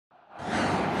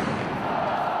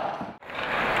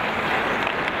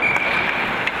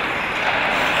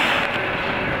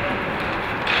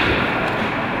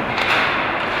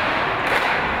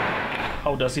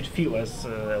does it feel as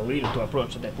a leader to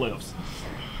approach the playoffs?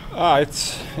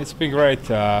 It's been great.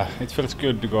 It feels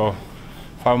good to go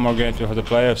 5 more games before the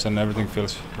playoffs, and everything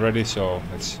feels ready. So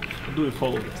it's. Do you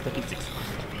follow the statistics?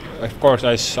 Of course,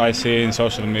 I see in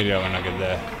social media when I get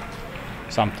there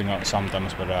something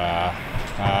sometimes, but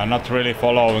not really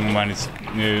following when it's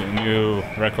new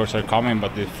records are coming.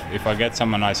 But if I get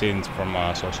some, and I see it from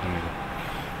social media.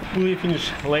 Will you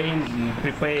finish lane,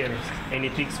 prepare any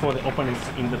tricks for the opponents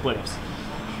in the playoffs?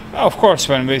 Of course,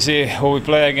 when we see who we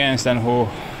play against and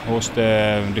who's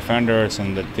the defenders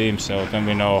and the team, so then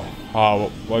we know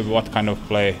what kind of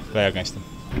play against them.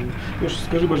 Леш,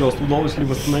 скажи, пожалуйста, удалось ли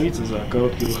восстановиться за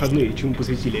короткие выходные и чему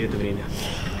посвятили это время?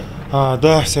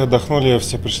 Да, все отдохнули,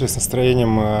 все пришли с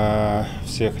настроением,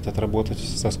 все хотят работать,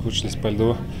 соскучились по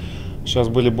льду. Сейчас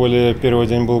первый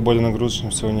день был более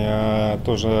нагрузочным, сегодня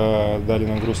тоже дали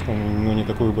нагрузку, но не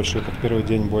такую большую, как первый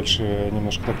день, больше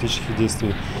немножко тактических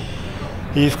действий.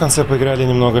 И в конце поиграли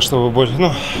немного, чтобы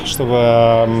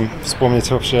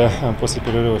вспомнить вообще после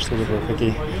перерыва, что такое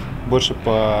хоккей. Больше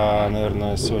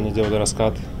наверное, сегодня делали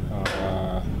раскат.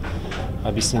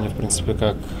 Объяснили, в принципе,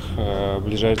 как на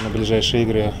ближайшие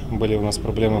игры были у нас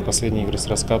проблемы, последние игры с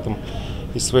раскатом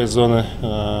из своей зоны.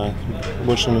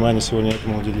 Больше внимания сегодня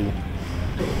этому уделили.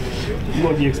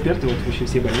 Многие эксперты, вот вообще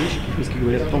все болельщики,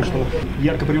 говорят о том, что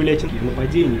ярко проявляете в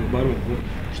нападении, в обороне.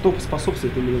 Что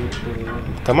способствует именно...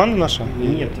 Команда наша?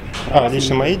 Нет.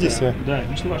 Лично мои действия? Да,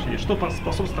 лично ваши. Что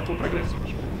способствует такому прогрессу?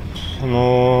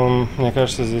 Ну, мне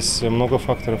кажется, здесь много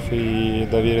факторов, и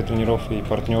доверие тренеров, и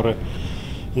партнеры,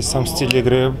 и сам стиль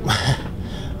игры.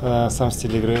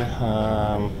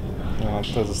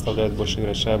 Заставляет больше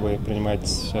играть шайбы, принимать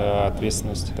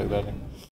ответственность и так далее.